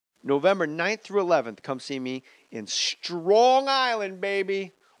November 9th through 11th. Come see me in Strong Island,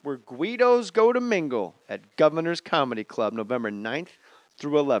 baby, where Guidos go to mingle at Governor's Comedy Club, November 9th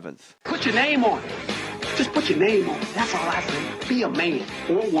through 11th. Put your name on it. Just put your name on it. That's all I say. Be a man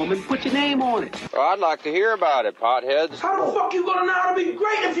or a woman. Put your name on it. Well, I'd like to hear about it, potheads. How the fuck you gonna know how to be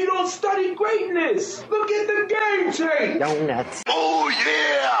great if you don't study greatness? Look at the game tape. Donuts. Oh,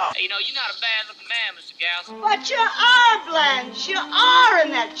 yeah. You know, you're not a bad-looking man, Mr. Gals. But you are, Blanche. You are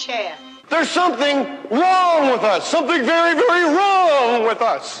in that chair. There's something wrong with us. Something very, very wrong with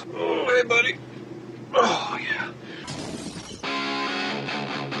us. Oh, hey, buddy. Oh, yeah.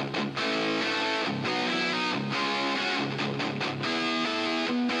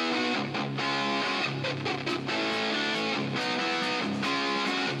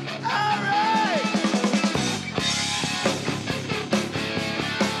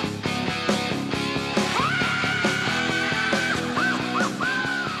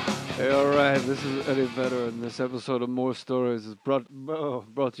 All right, this is Eddie Vedder, and this episode of More Stories is brought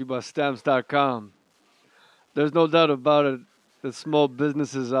to you by Stamps.com. There's no doubt about it that small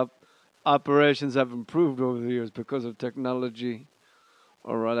businesses' operations have improved over the years because of technology.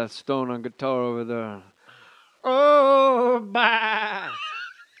 All right, that Stone on guitar over there. Oh, bye.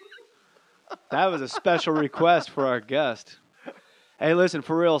 That was a special request for our guest. Hey, listen,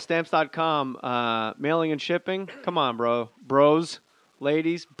 for real, Stamps.com, mailing and shipping. Come on, bros.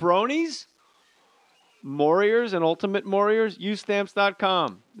 Ladies, bronies, Warriors, and Ultimate Warriors, use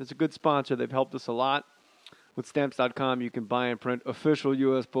Stamps.com. It's a good sponsor. They've helped us a lot. With Stamps.com, you can buy and print official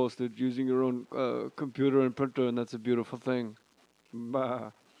U.S. postage using your own computer and printer, and that's a beautiful thing. Bah.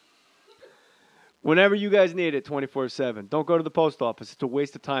 Whenever you guys need it, 24/7. Don't go to the post office. It's a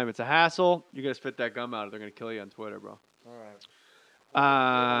waste of time. It's a hassle. You got to spit that gum out, or they're going to kill you on Twitter, bro. All right.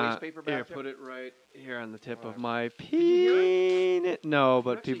 Here, put it right here on the tip of my penis. No,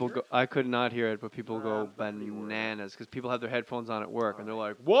 but people go. I could not hear it, but people go bananas because people have their headphones on at work and they're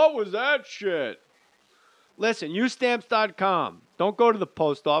like, "What was that shit?" Listen, use Stamps.com. Don't go to the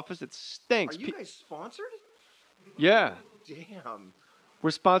post office. It stinks. Are you guys sponsored? Yeah. Damn.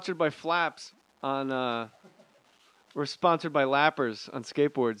 We're sponsored by Flaps on. We're sponsored by Lappers on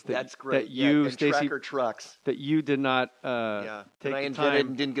skateboards. That's great. That you, and Stacy, Tracker trucks. that you did not take I the invented time.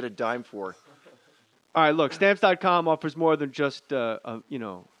 and didn't get a dime for. All right, look, Stamps.com offers more than just a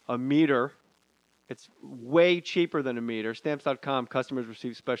meter. It's way cheaper than a meter. Stamps.com customers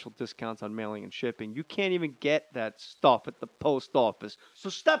receive special discounts on mailing and shipping. You can't even get that stuff at the post office. So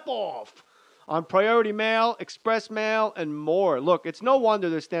step off on priority mail, express mail, and more. Look, it's no wonder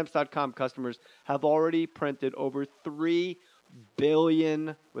that Stamps.com customers have already printed over $3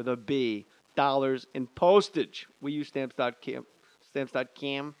 billion with a B dollars in postage. We use Stamps.com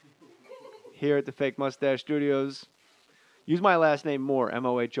here at the Fake Mustache Studios. Use my last name, Mohr,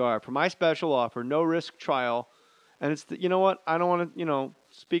 M-O-H-R, for my special offer, no risk trial. And it's, you know what? I don't want to,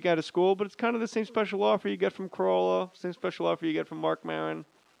 speak out of school, but it's kind of the same special offer you get from Corolla, same special offer you get from Mark Maron.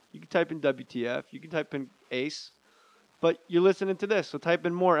 You can type in WTF. You can type in ACE. But you're listening to this, so type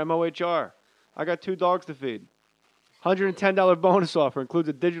in Mohr, M-O-H-R. I got 2 dogs to feed. $110 bonus offer includes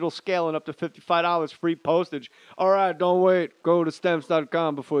a digital scale and up to $55 free postage. All right, don't wait. Go to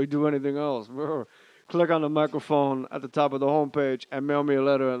Stamps.com before you do anything else. Click on the microphone at the top of the homepage and mail me a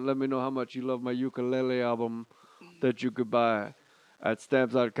letter and let me know how much you love my ukulele album that you could buy at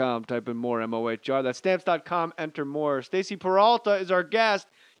Stamps.com. Type in Mohr, M-O-H-R. That's Stamps.com. Enter Mohr. Stacy Peralta is our guest.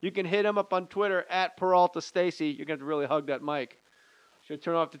 You can hit him up on Twitter at Peralta Stacy. You're going to really hug that mic. Should I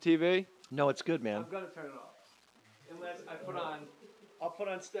turn off the TV? No, it's good, man. I'm going to turn it off. Unless I'll put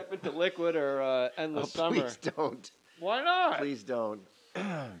on Step Into Liquid or Endless Summer. Please don't. Why not? Please don't.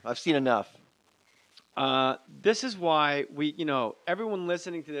 I've seen enough. This is why everyone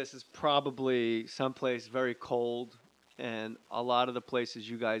listening to this is probably someplace very cold, and a lot of the places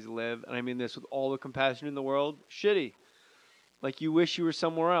you guys live, and I mean this with all the compassion in the world, shitty. Like you wish you were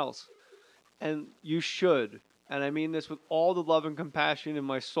somewhere else. And you should. And I mean this with all the love and compassion in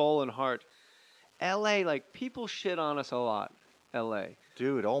my soul and heart. L.A., like, people shit on us a lot. L.A.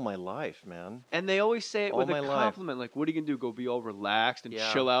 Dude, all my life, man. And they always say it All with a my life. compliment. Like, what are you going to do? Go be all relaxed and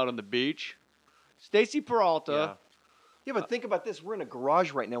Yeah. chill out on the beach? Stacy Peralta. Yeah, but think about this. We're in a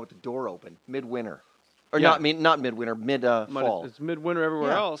garage right now with the door open, midwinter. Or Yeah. not midwinter, mid-fall. It's midwinter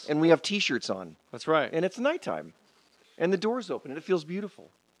everywhere else. And we have T-shirts on. That's right. And it's nighttime. And the door's open, and it feels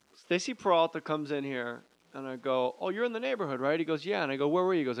beautiful. Stacy Peralta comes in here, and I go, "Oh, you're in the neighborhood, right?" He goes, "Yeah." And I go, "Where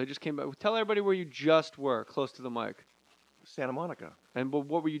were you?" He goes, "I just came back." Tell everybody where you just were, close to the mic. Santa Monica. And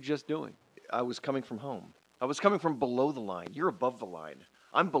what were you just doing? I was coming from home. I was coming from below the line. You're above the line.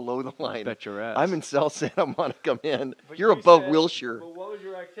 I'm below the line. Bet your ass. I'm in South Santa Monica, man. But You're you above said- Wilshire. But what was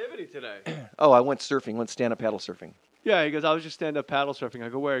your activity today? Oh, I went surfing. Went stand-up paddle surfing. Yeah, he goes, I was just stand-up paddle surfing. I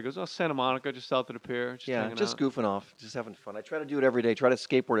go, where? He goes, oh, Santa Monica, just south of the pier. Just Yeah, hanging just out. goofing off, just having fun. I try to do it every day. Try to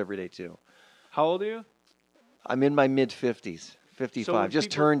skateboard every day too. How old are you? I'm in my mid-50s, 55. So when Just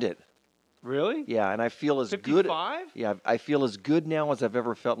people- turned it. Really? Yeah, and I feel as 55? good. Yeah, I feel as good now as I've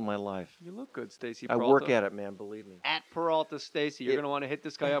ever felt in my life. You look good, Stacy I Peralta. work at it, man. Believe me. At Peralta Stacy. You're going to want to hit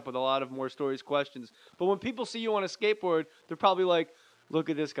this guy up with a lot of more stories, questions. But when people see you on a skateboard, they're probably like,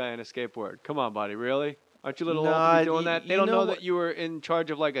 look at this guy on a skateboard. Come on, buddy. Really? Aren't you a little old to be doing that? They don't know that you were in charge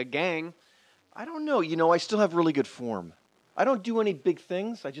of like a gang. I don't know. You know, I still have really good form. I don't do any big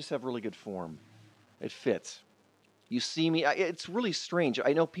things. I just have really good form. It fits. You see me. It's really strange.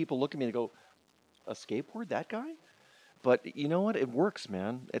 I know people look at me and go, a skateboard, that guy? But you know what? It works,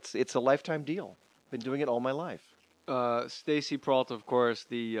 man. It's a lifetime deal. Been doing it all my life. Stacy Peralta, of course.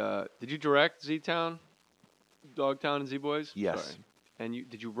 Did you direct Z-Town, Dogtown, and Z-Boys? Yes. Sorry. And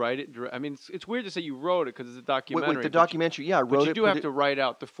did you write it? I mean, it's weird to say you wrote it because it's a documentary. Wait, the documentary, yeah, I wrote it. But you do have to write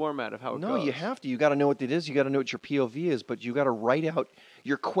out the format of how it goes. No, you have to. You got to know what it is. You got to know what your POV is. But you got to write out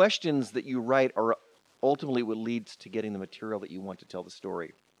your questions that you write are ultimately what leads to getting the material that you want to tell the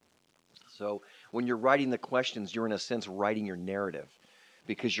story. So when you're writing the questions, you're in a sense writing your narrative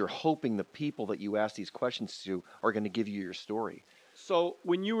because you're hoping the people that you ask these questions to are going to give you your story. So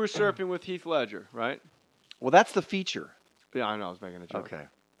when you were surfing with Heath Ledger, right? Well, that's the feature. Yeah, I know. I was making a joke. Okay.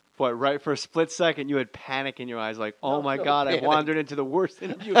 But right for a split second, you had panic in your eyes, like, "Oh my no God, I panic. wandered into the worst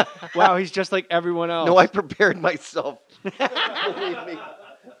interview." Wow, he's just like everyone else. No, I prepared myself. Believe me.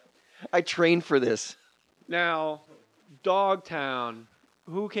 I trained for this. Now, Dogtown.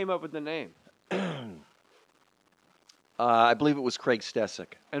 Who came up with the name? I believe it was Craig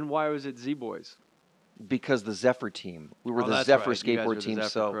Stesick. And why was it Z-Boys? Because the Zephyr team. We were Oh, the that's Zephyr right. You guys were skateboard the team, Zephyr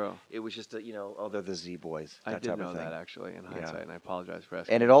so crew. it was just they're the Z Boys. I That did type know of thing. that actually in hindsight, Yeah. and I apologize for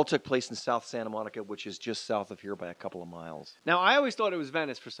asking. And it all took place in South Santa Monica, which is just south of here by a couple of miles. Now, I always thought it was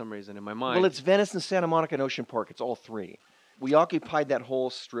Venice for some reason in my mind. Well, it's Venice and Santa Monica and Ocean Park. It's all three. We occupied that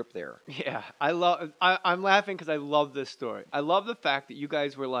whole strip there. Yeah, I'm laughing because I love this story. I love the fact that you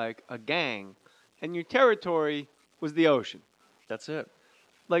guys were like a gang, and your territory was the ocean. That's it.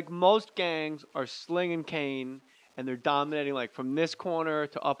 Like most gangs are slinging cane, and they're dominating like from this corner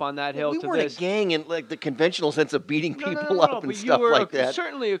to up on that hill we to weren't this. a gang in like the conventional sense of beating people No, up and but stuff you were like that.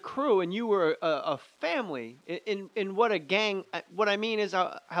 certainly a crew, and you were a family. In what a gang. What I mean is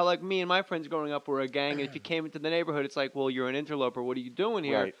how like me and my friends growing up were a gang, and if you came into the neighborhood, it's like, well, you're an interloper. What are you doing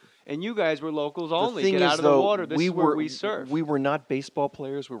here? Right. And you guys were locals only. The thing Get is, out of the though, water. This is where we surf. We were not baseball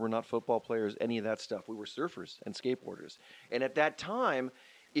players. We were not football players. Any of that stuff. We were surfers and skateboarders. And at that time,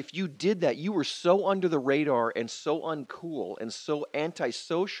 if you did that, you were so under the radar and so uncool and so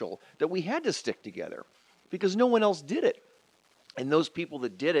antisocial that we had to stick together because no one else did it. And those people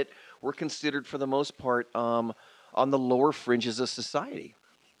that did it were considered, for the most part, on the lower fringes of society.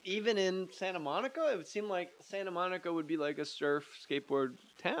 Even in Santa Monica, it would seem like Santa Monica would be like a surf skateboard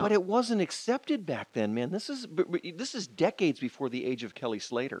town. But it wasn't accepted back then, man. This is decades before the age of Kelly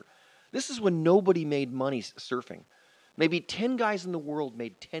Slater. This is when nobody made money surfing. Maybe 10 guys in the world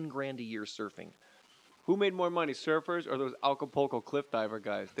made 10 grand a year surfing. Who made more money, surfers or those Acapulco cliff diver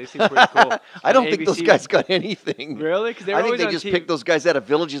guys? They seem pretty cool. I don't On think those ABC. guys got anything. Really? Because I think they just picked those guys out of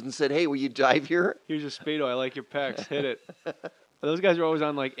villages and said, "Hey, will you dive here?" Here's your Speedo. I like your pecs. Hit it. Those guys are always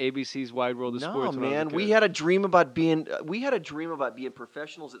on like ABC's Wide World of No, Sports. when I was a man. kid. We had a dream about being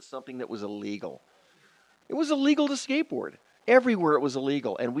professionals at something that was illegal. It was illegal to skateboard. Everywhere it was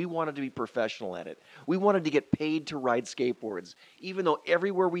illegal, and we wanted to be professional at it. We wanted to get paid to ride skateboards, even though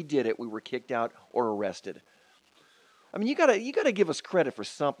everywhere we did it, we were kicked out or arrested. I mean, you gotta give us credit for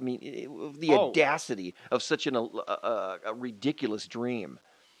something. I mean, the audacity of such a ridiculous dream,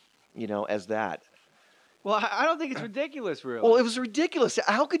 as that. Well, I don't think it's ridiculous, really. Well, it was ridiculous.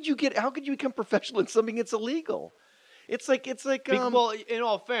 How could you become professional in something that's illegal? It's like. Well, in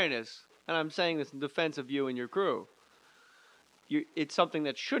all fairness, and I'm saying this in defense of you and your crew. It's something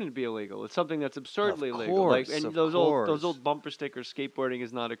that shouldn't be illegal. It's something that's absurdly illegal. Like, and those old bumper stickers, skateboarding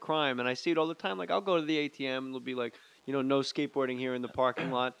is not a crime. And I see it all the time. Like, I'll go to the ATM and they'll be like, no skateboarding here in the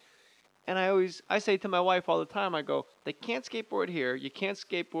parking lot. And I say to my wife all the time, I go, they can't skateboard here. You can't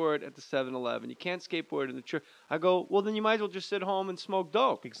skateboard at the 7-Eleven. You can't skateboard in the church. I go, well, then you might as well just sit home and smoke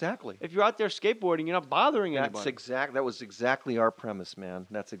dope. Exactly. If you're out there skateboarding, you're not bothering anybody. That was exactly our premise, man.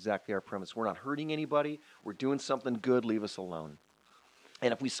 That's exactly our premise. We're not hurting anybody. We're doing something good. Leave us alone.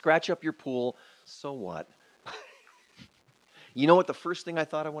 And if we scratch up your pool, so what? You know what the first thing I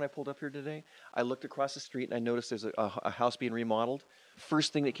thought of when I pulled up here today? I looked across the street and I noticed there's a house being remodeled.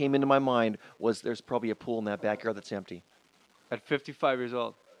 First thing that came into my mind was there's probably a pool in that backyard that's empty. At 55 years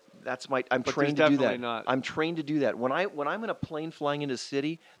old. I'm But trained there's to do that. definitely not. I'm trained to do that. When I'm in a plane flying into the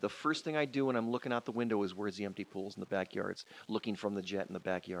city, the first thing I do when I'm looking out the window is where's the empty pools in the backyards, looking from the jet in the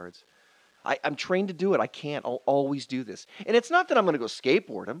backyards. I'm trained to do it. I can't. I'll always do this. And it's not that I'm going to go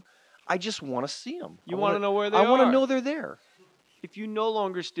skateboard them. I just want to see them. You want to know where they are. I want to know they're there. If you no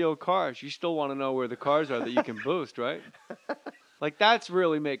longer steal cars, you still want to know where the cars are that you can boost, right? Like, that's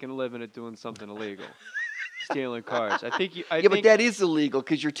really making a living at doing something illegal. Stealing cars. But that is illegal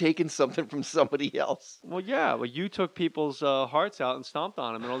because you're taking something from somebody else. Well, yeah. Well, you took people's hearts out and stomped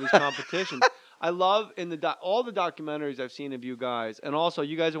on them in all these competitions. I love all the documentaries I've seen of you guys, and also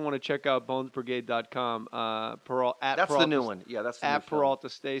you guys want to check out bonesbrigade.com. That's the new one. Yeah, that's the new at film. Peralta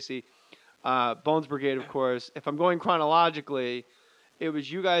Stacy. Bones Brigade, of course. If I'm going chronologically, it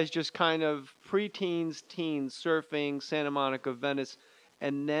was you guys just kind of preteens, teens, surfing, Santa Monica, Venice,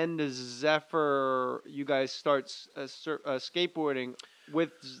 and then the Zephyr. You guys start skateboarding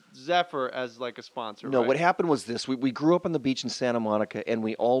with Zephyr as like a sponsor. No, right? what happened was this. We grew up on the beach in Santa Monica, and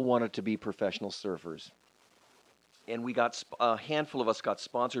we all wanted to be professional surfers. And we got a handful of us got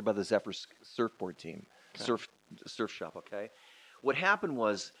sponsored by the Zephyr surfboard team, surf shop. Okay, what happened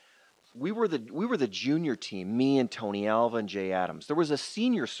was we were the junior team, me and Tony Alva and Jay Adams. There was a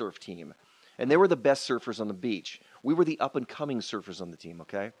senior surf team, and they were the best surfers on the beach. We were the up and coming surfers on the team.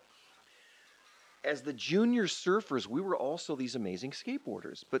 Okay. As the junior surfers, we were also these amazing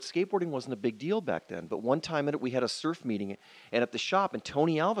skateboarders. But skateboarding wasn't a big deal back then. But one time we had a surf meeting and at the shop, and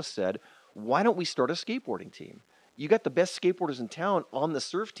Tony Alva said, why don't we start a skateboarding team? You got the best skateboarders in town on the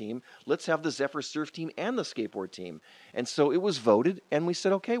surf team. Let's have the Zephyr surf team and the skateboard team. And so it was voted, and we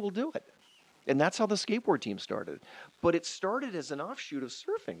said, okay, we'll do it. And that's how the skateboard team started. But it started as an offshoot of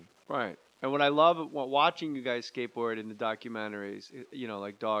surfing. Right. And what I love watching you guys skateboard in the documentaries,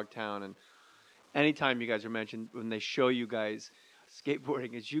 like Dogtown, and anytime you guys are mentioned when they show you guys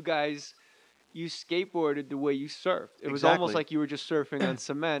skateboarding, is you skateboarded the way you surfed. It was almost like you were just surfing on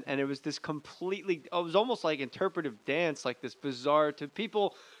cement, and it was this it was almost like interpretive dance, like this bizarre to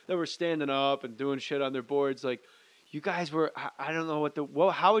people that were standing up and doing shit on their boards. Like, you guys were, I don't know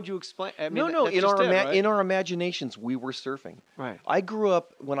how would you explain? I mean, in our imaginations, we were surfing. Right. I grew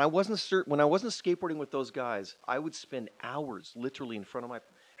up when I wasn't skateboarding with those guys. I would spend hours literally in front of my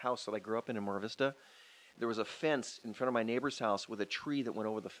house that I grew up in Mar Vista. There was a fence in front of my neighbor's house with a tree that went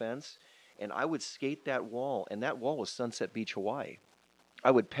over the fence, and I would skate that wall, and that wall was Sunset Beach, Hawaii.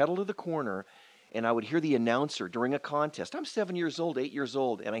 I would pedal to the corner, and I would hear the announcer during a contest. I'm 8 years old,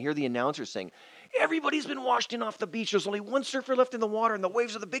 and I hear the announcer saying, everybody's been washed in off the beach. There's only one surfer left in the water, and the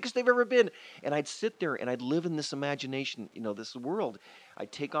waves are the biggest they've ever been. And I'd sit there, and I'd live in this imagination, this world.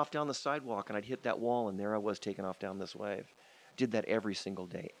 I'd take off down the sidewalk, and I'd hit that wall, and there I was taking off down this wave. Did that every single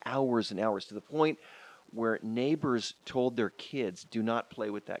day, hours and hours, to the point where neighbors told their kids, do not play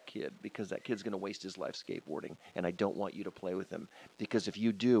with that kid because that kid's going to waste his life skateboarding, and I don't want you to play with him because if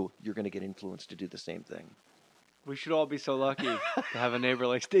you do, you're going to get influenced to do the same thing. We should all be so lucky to have a neighbor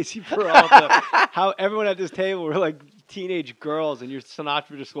like Stacy Peralta. How everyone at this table were like teenage girls, and your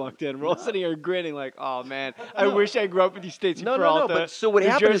Sinatra just walked in. We're all sitting here grinning like, "Oh man, I wish I grew up with you, Stacy Peralta." No. But so what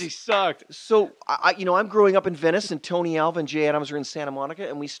happened New Jersey sucked. So I'm growing up in Venice, and Tony Alva and Jay Adams are in Santa Monica,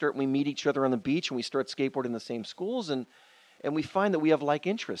 and we meet each other on the beach, and we start skateboarding in the same schools, and we find that we have like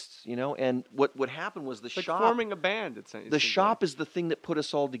interests, And what happened was the shop. Like forming a band. The shop is the thing that put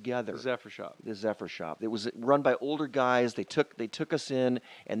us all together. The Zephyr shop. The Zephyr shop. It was run by older guys. They took us in,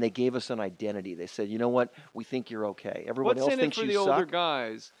 and they gave us an identity. They said, you know what? We think you're okay. Everyone else thinks you suck. What's in it for the older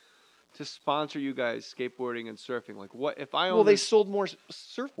guys to sponsor you guys skateboarding and surfing? Like, what if I own? Well, they sold more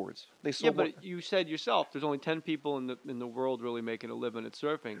surfboards. But you said yourself there's only 10 people in the world really making a living at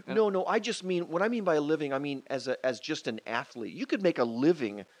surfing. And no. I just mean what I mean by a living. I mean as just an athlete. You could make a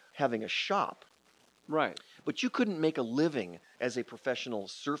living having a shop, right? But you couldn't make a living as a professional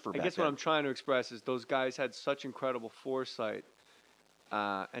surfer. I guess what I'm trying to express is those guys had such incredible foresight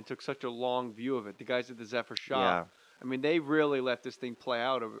and took such a long view of it. The guys at the Zephyr shop. Yeah. I mean, they really let this thing play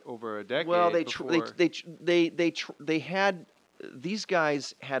out over a decade. Well, these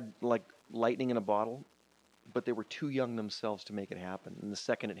guys had like lightning in a bottle, but they were too young themselves to make it happen. And the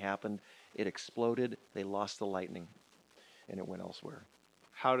second it happened, it exploded. They lost the lightning, and it went elsewhere.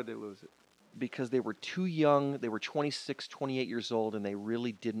 How did they lose it? Because they were too young. They were 26, 28 years old, and they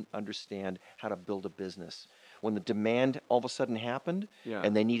really didn't understand how to build a business. When the demand all of a sudden happened,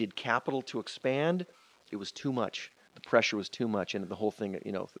 and they needed capital to expand, it was too much. The pressure was too much, and the whole thing,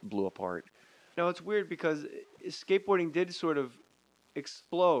 blew apart. No, it's weird because skateboarding did sort of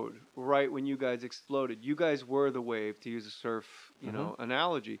explode right when you guys exploded. You guys were the wave, to use a surf,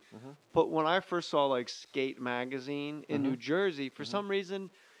 analogy. But when I first saw like Skate magazine in New Jersey, for some reason,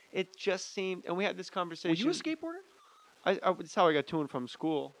 it just seemed. And we had this conversation. Were you a skateboarder? That's how I got to and from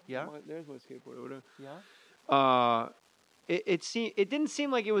school. Yeah. There's my skateboard over there. Yeah. It didn't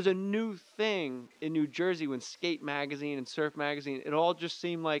seem like it was a new thing in New Jersey when Skate magazine and Surf magazine. It all just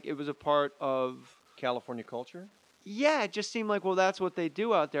seemed like it was a part of California culture. Yeah, it just seemed like, well, that's what they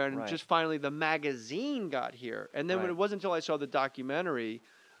do out there. And Right. just finally the magazine got here. And then when Right. it wasn't until I saw the documentary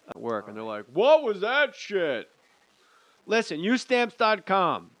at work, and they're like, what was that shit? Listen, use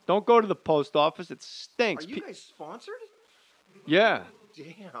stamps.com. Don't go to the post office. It stinks. Are you guys sponsored? Yeah.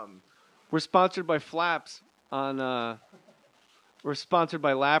 Damn. We're sponsored by Flaps on we're sponsored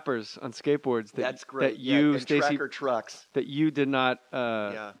by Lappers on skateboards. That's great. That you, and Stacy, Tracker trucks. that you did not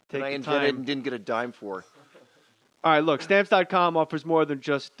Yeah. take And I the invented time. and didn't get a dime for. All right, look, stamps.com offers more than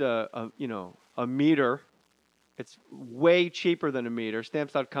just a meter. It's way cheaper than a meter.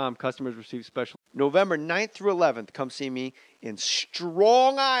 Stamps.com customers receive special. November 9th through 11th, come see me in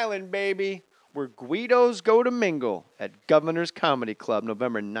Strong Island, baby, where Guidos go to mingle at Governor's Comedy Club,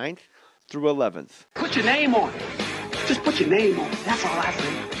 November 9th through 11th. Put your name on it. Just put your name on it. That's all I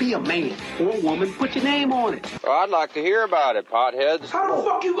say. Be a man or a woman. Put your name on it. Well, I'd like to hear about it, potheads. How the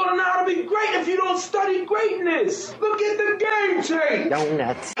fuck you gonna know how to be great if you don't study greatness? Look at the game tape.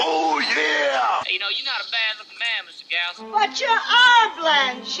 Donuts. Oh, yeah! Hey, you're not a bad-looking man, Mr. Gals. But you are,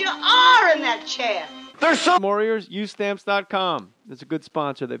 Blanche. You are in that chair. There's some... Warriors, use stamps.com. It's a good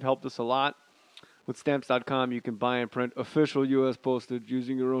sponsor. They've helped us a lot. With stamps.com, you can buy and print official U.S. postage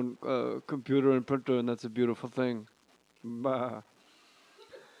using your own computer and printer, and that's a beautiful thing. Bah.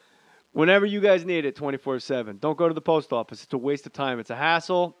 Whenever you guys need it, 24/7. Don't go to the post office. It's a waste of time. It's a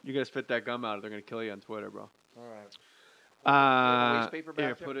hassle. You gotta spit that gum out. They're gonna kill you on Twitter, bro. All right. Waste paper back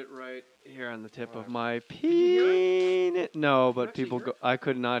Here, there? put it right here on the tip of my penis. No, but people go. I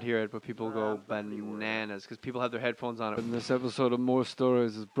could not hear it, but people go bananas because people have their headphones on. And this episode of More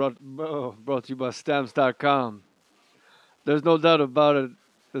Stories is brought to you by Stamps.com. There's no doubt about it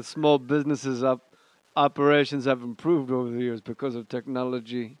that small businesses operations have improved over the years because of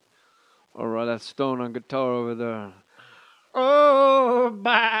technology. All right, that Stone on guitar over there. Oh,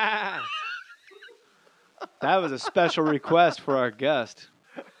 bah! That was a special request for our guest.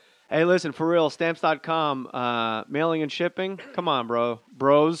 Hey, listen, for real, Stamps.com, mailing and shipping. Come on,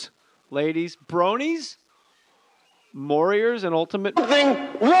 bros, ladies, bronies, warriors, and ultimate. Something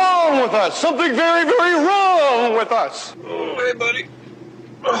wrong with us. Something very, very wrong with us. Oh, hey, buddy.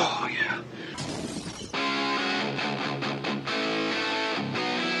 Oh, yeah.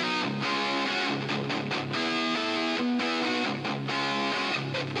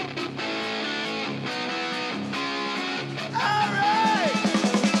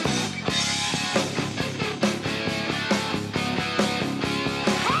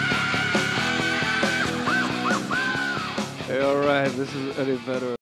 Hey, all right, this is Eddie Vedder.